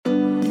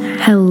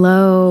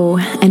Hello,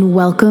 and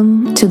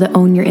welcome to the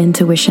Own Your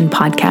Intuition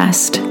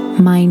podcast.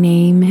 My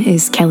name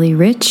is Kelly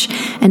Rich,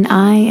 and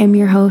I am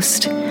your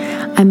host.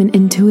 I'm an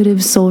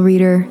intuitive soul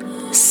reader,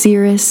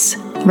 seeress,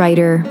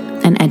 writer,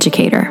 and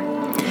educator.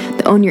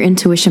 The Own Your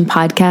Intuition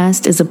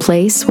podcast is a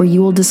place where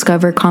you will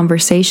discover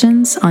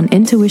conversations on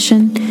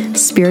intuition,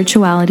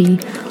 spirituality,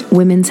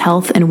 women's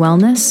health and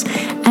wellness,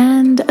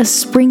 and a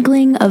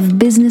sprinkling of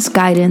business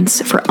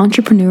guidance for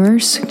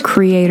entrepreneurs,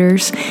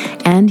 creators,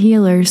 and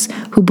healers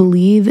who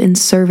believe in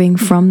serving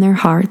from their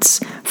hearts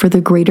for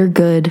the greater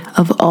good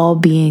of all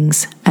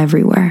beings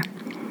everywhere.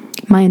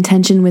 My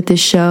intention with this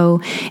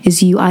show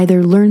is you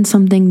either learn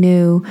something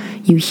new,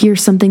 you hear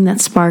something that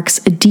sparks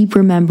a deep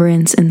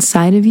remembrance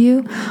inside of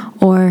you,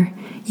 or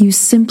you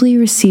simply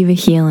receive a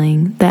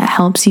healing that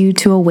helps you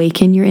to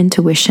awaken your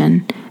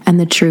intuition and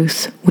the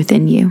truth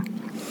within you.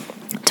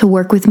 To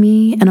work with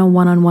me in a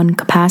one-on-one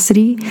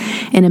capacity,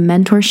 in a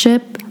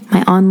mentorship,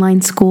 my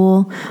online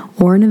school,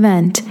 or an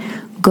event,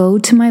 go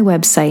to my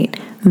website,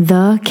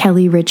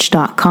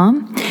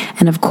 thekellyrich.com.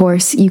 And of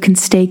course, you can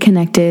stay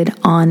connected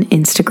on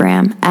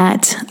Instagram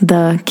at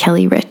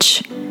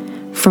thekellyrich.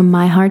 From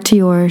my heart to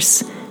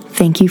yours,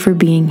 thank you for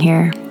being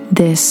here.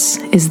 This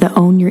is the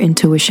Own Your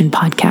Intuition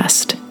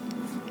podcast.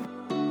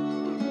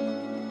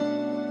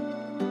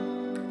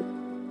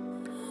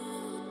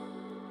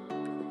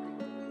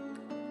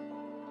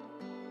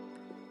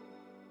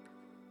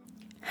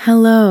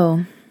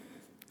 Hello.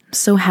 I'm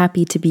so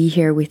happy to be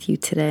here with you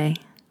today.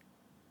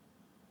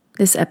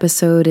 This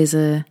episode is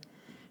a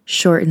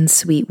short and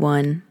sweet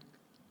one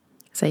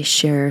as I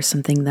share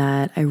something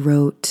that I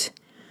wrote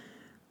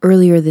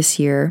earlier this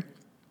year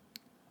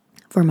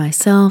for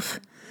myself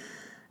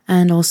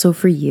and also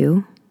for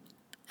you.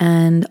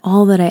 And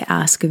all that I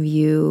ask of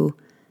you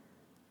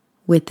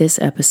with this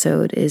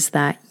episode is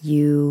that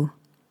you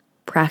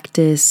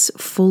practice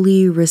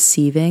fully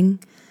receiving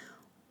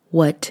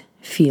what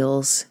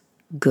feels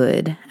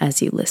good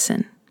as you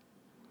listen.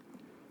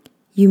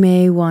 You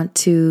may want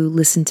to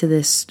listen to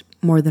this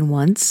more than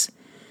once.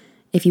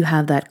 If you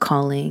have that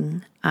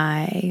calling,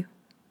 I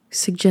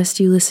suggest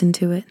you listen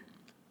to it.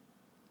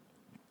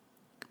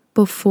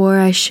 Before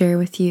I share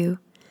with you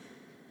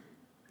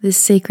this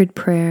sacred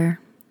prayer,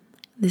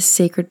 this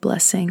sacred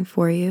blessing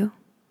for you,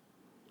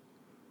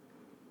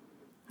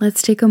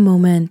 let's take a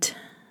moment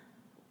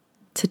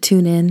to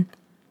tune in,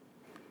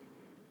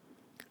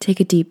 take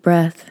a deep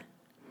breath,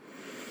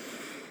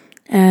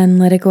 and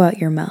let it go out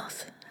your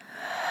mouth.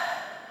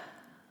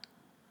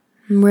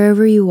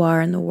 Wherever you are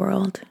in the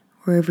world,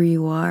 wherever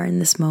you are in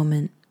this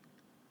moment,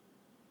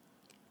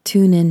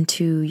 tune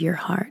into your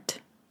heart.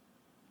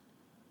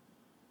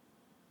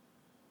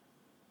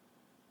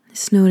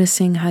 Just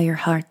noticing how your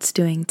heart's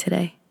doing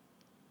today.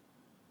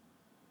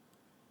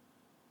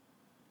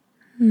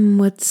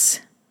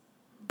 What's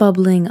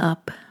bubbling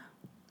up?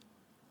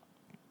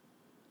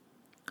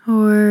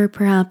 Or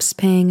perhaps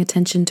paying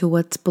attention to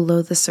what's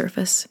below the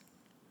surface.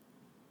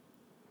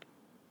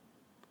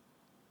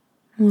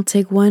 We'll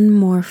take one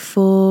more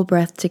full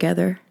breath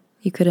together.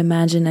 You could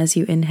imagine as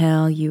you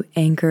inhale, you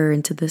anchor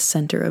into the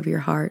center of your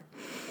heart.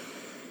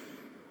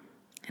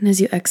 And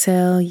as you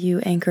exhale, you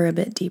anchor a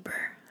bit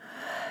deeper.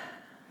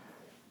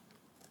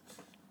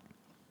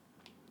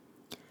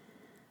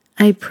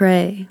 I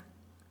pray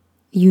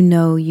you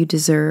know you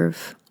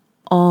deserve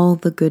all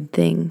the good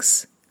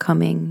things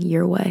coming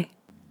your way.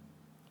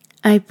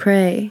 I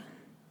pray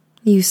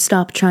you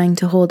stop trying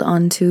to hold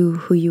on to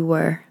who you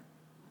were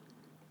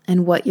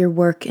and what your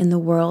work in the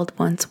world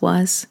once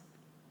was.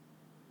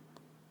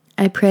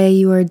 I pray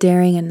you are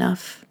daring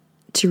enough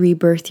to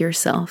rebirth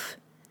yourself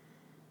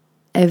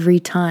every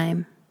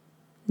time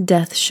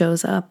death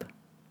shows up.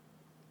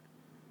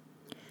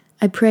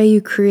 I pray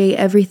you create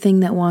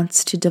everything that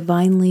wants to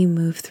divinely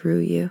move through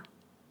you.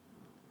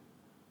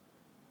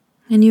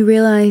 And you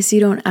realize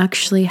you don't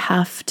actually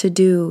have to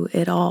do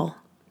it all.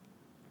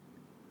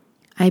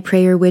 I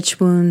pray your witch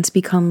wounds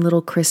become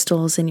little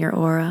crystals in your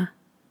aura,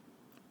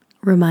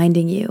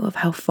 reminding you of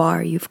how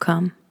far you've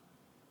come.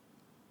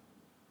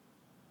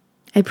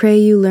 I pray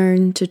you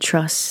learn to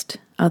trust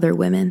other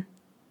women,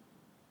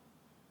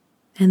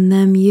 and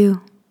them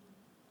you.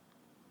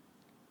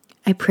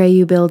 I pray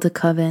you build a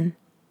coven,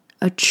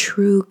 a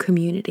true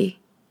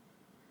community,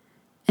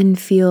 and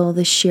feel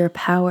the sheer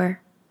power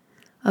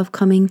of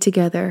coming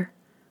together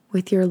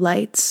with your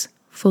lights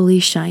fully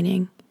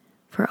shining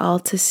for all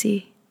to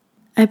see.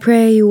 I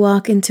pray you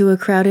walk into a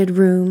crowded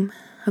room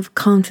of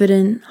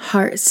confident,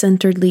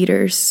 heart-centered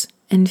leaders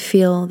and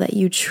feel that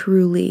you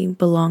truly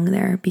belong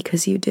there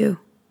because you do.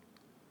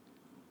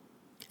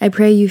 I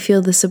pray you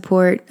feel the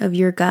support of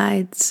your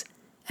guides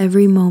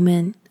every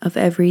moment of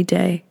every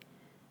day,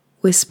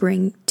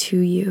 whispering to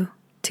you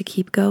to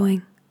keep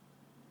going.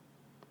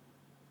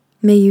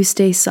 May you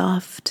stay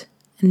soft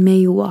and may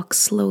you walk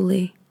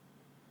slowly,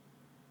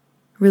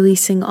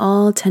 releasing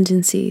all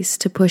tendencies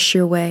to push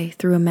your way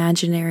through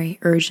imaginary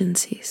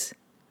urgencies.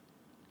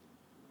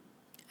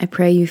 I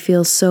pray you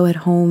feel so at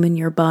home in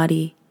your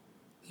body,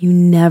 you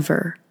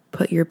never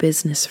put your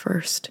business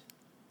first.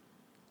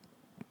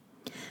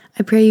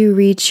 I pray you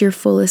reach your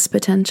fullest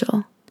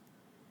potential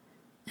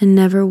and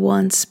never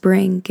once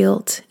bring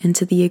guilt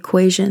into the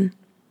equation.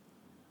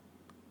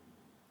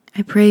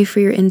 I pray for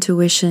your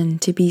intuition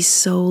to be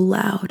so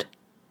loud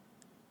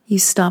you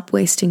stop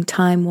wasting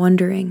time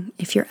wondering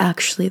if you're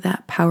actually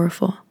that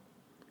powerful.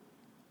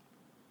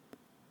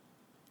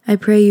 I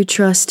pray you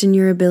trust in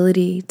your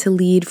ability to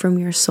lead from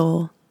your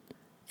soul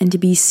and to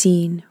be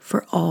seen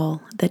for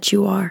all that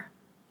you are.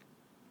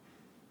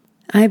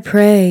 I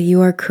pray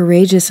you are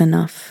courageous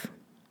enough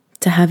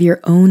to have your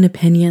own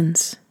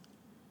opinions,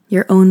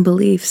 your own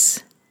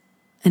beliefs,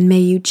 and may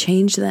you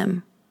change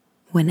them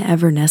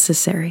whenever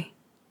necessary,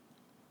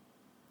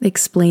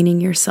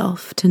 explaining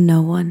yourself to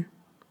no one.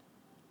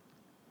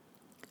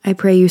 I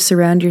pray you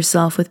surround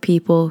yourself with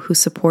people who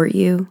support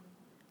you,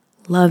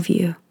 love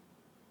you,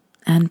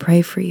 and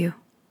pray for you.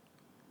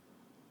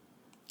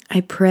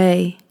 I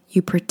pray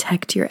you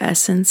protect your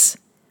essence,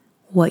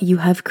 what you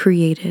have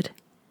created,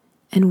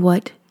 and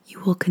what you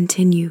will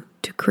continue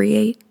to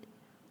create.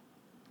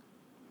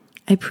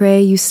 I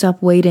pray you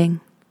stop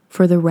waiting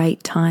for the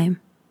right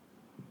time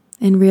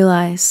and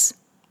realize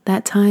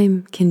that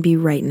time can be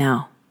right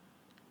now.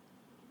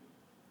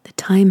 The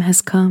time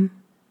has come.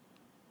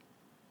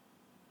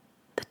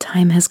 The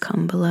time has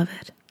come,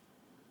 beloved.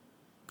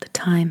 The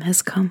time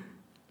has come.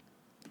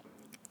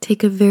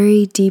 Take a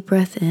very deep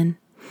breath in,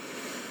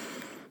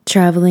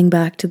 traveling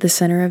back to the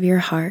center of your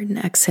heart and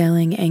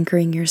exhaling,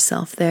 anchoring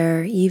yourself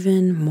there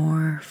even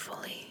more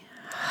fully.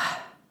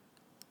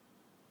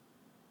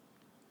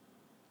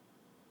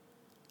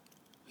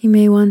 You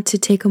may want to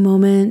take a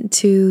moment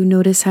to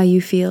notice how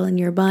you feel in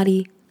your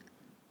body.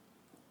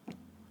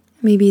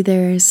 Maybe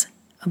there's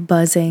a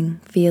buzzing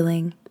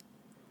feeling.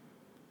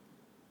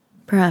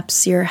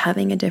 Perhaps you're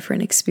having a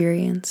different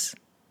experience.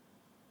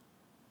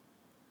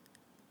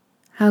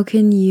 How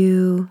can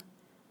you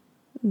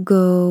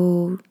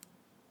go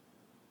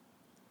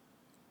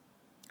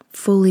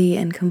fully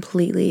and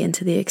completely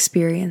into the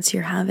experience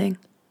you're having?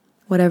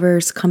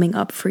 Whatever's coming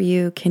up for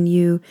you, can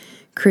you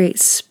create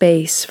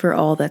space for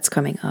all that's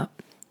coming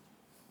up?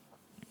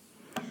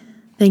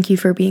 Thank you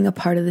for being a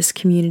part of this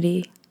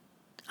community.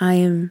 I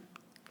am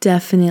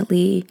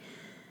definitely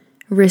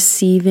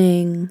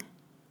receiving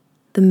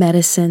the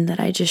medicine that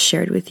I just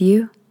shared with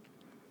you.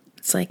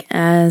 It's like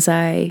as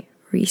I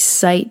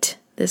recite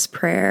this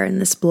prayer and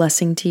this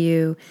blessing to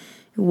you,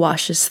 it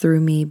washes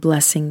through me,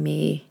 blessing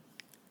me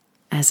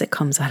as it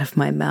comes out of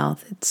my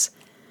mouth. It's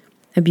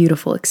a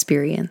beautiful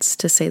experience,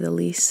 to say the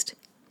least.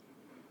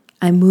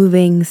 I'm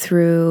moving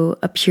through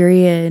a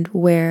period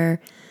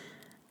where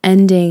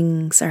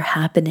endings are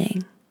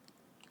happening,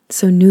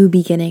 so new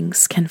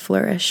beginnings can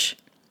flourish.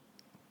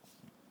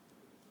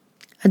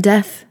 A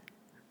death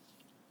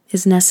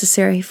is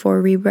necessary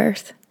for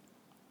rebirth.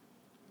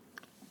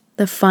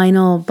 The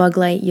final Bug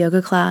Light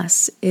yoga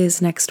class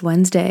is next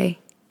Wednesday,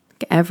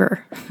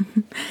 ever.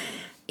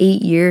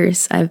 8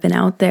 years I've been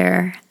out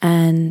there,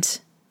 and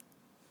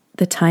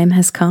the time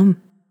has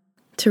come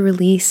to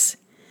release,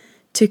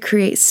 to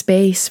create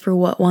space for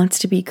what wants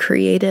to be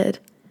created.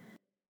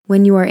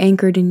 When you are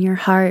anchored in your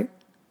heart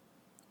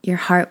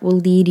will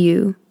lead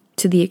you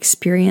to the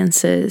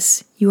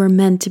experiences you are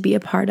meant to be a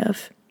part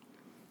of.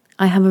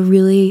 I have a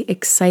really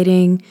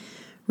exciting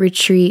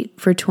retreat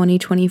for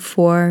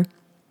 2024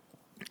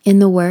 in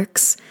the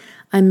works.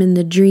 I'm in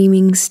the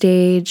dreaming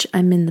stage,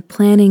 I'm in the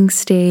planning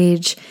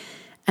stage,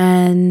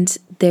 and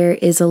there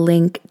is a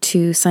link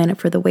to sign up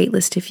for the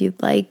waitlist if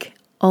you'd like.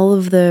 All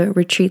of the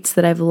retreats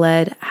that I've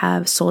led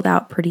have sold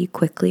out pretty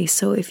quickly,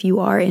 so if you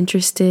are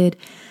interested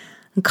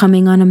in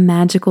coming on a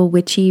magical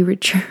witchy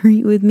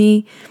retreat with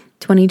me,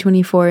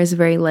 2024 is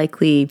very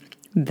likely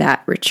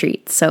that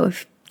retreat. So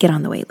get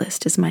on the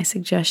waitlist is my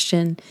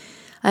suggestion.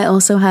 I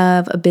also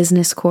have a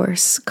business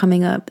course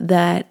coming up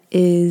that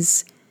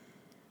is,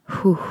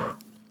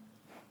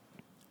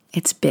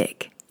 it's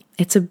big.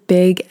 It's a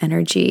big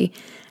energy,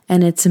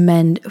 and it's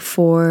meant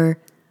for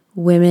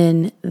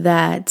women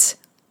that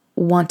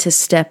want to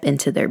step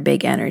into their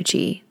big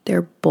energy,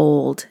 their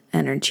bold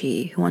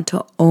energy, who want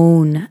to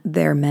own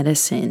their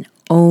medicine,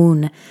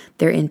 own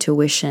their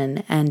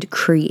intuition, and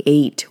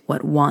create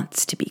what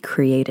wants to be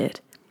created.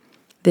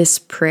 This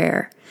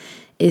prayer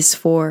is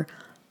for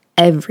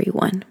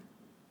everyone.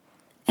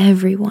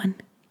 Everyone.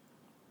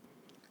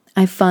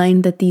 I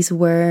find that these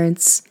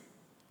words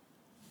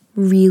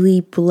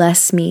really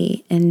bless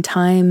me in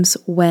times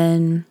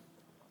when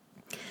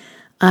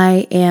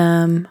I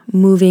am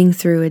moving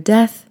through a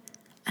death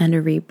and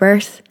a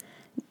rebirth,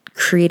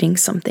 creating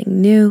something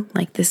new,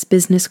 like this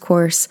business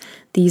course.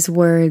 These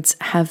words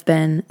have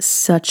been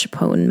such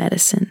potent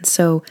medicine.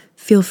 So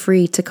feel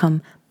free to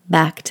come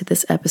back to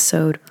this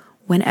episode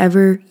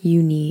whenever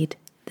you need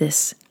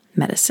this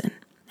medicine.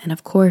 And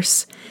of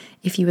course,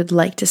 if you would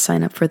like to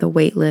sign up for the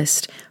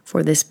waitlist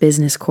for this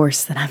business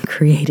course that I'm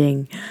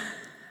creating,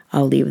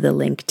 I'll leave the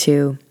link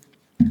too.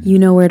 You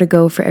know where to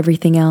go for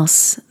everything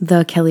else,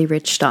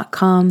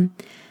 thekellyrich.com.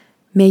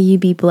 May you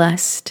be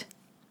blessed.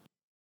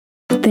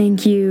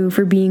 Thank you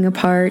for being a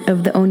part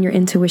of the Own Your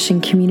Intuition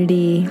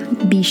community.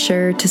 Be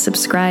sure to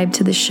subscribe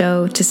to the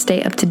show to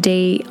stay up to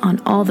date on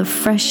all the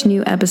fresh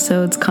new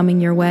episodes coming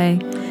your way.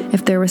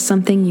 If there was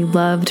something you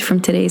loved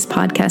from today's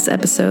podcast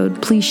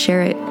episode, please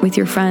share it with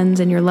your friends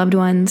and your loved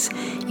ones.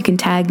 You can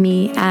tag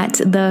me at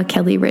The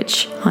Kelly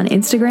Rich on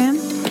Instagram.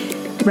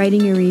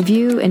 Writing a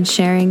review and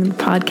sharing the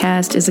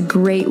podcast is a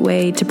great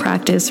way to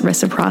practice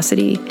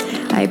reciprocity.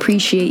 I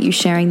appreciate you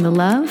sharing the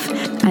love.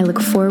 I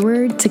look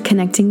forward to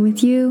connecting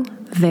with you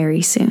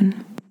very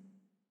soon.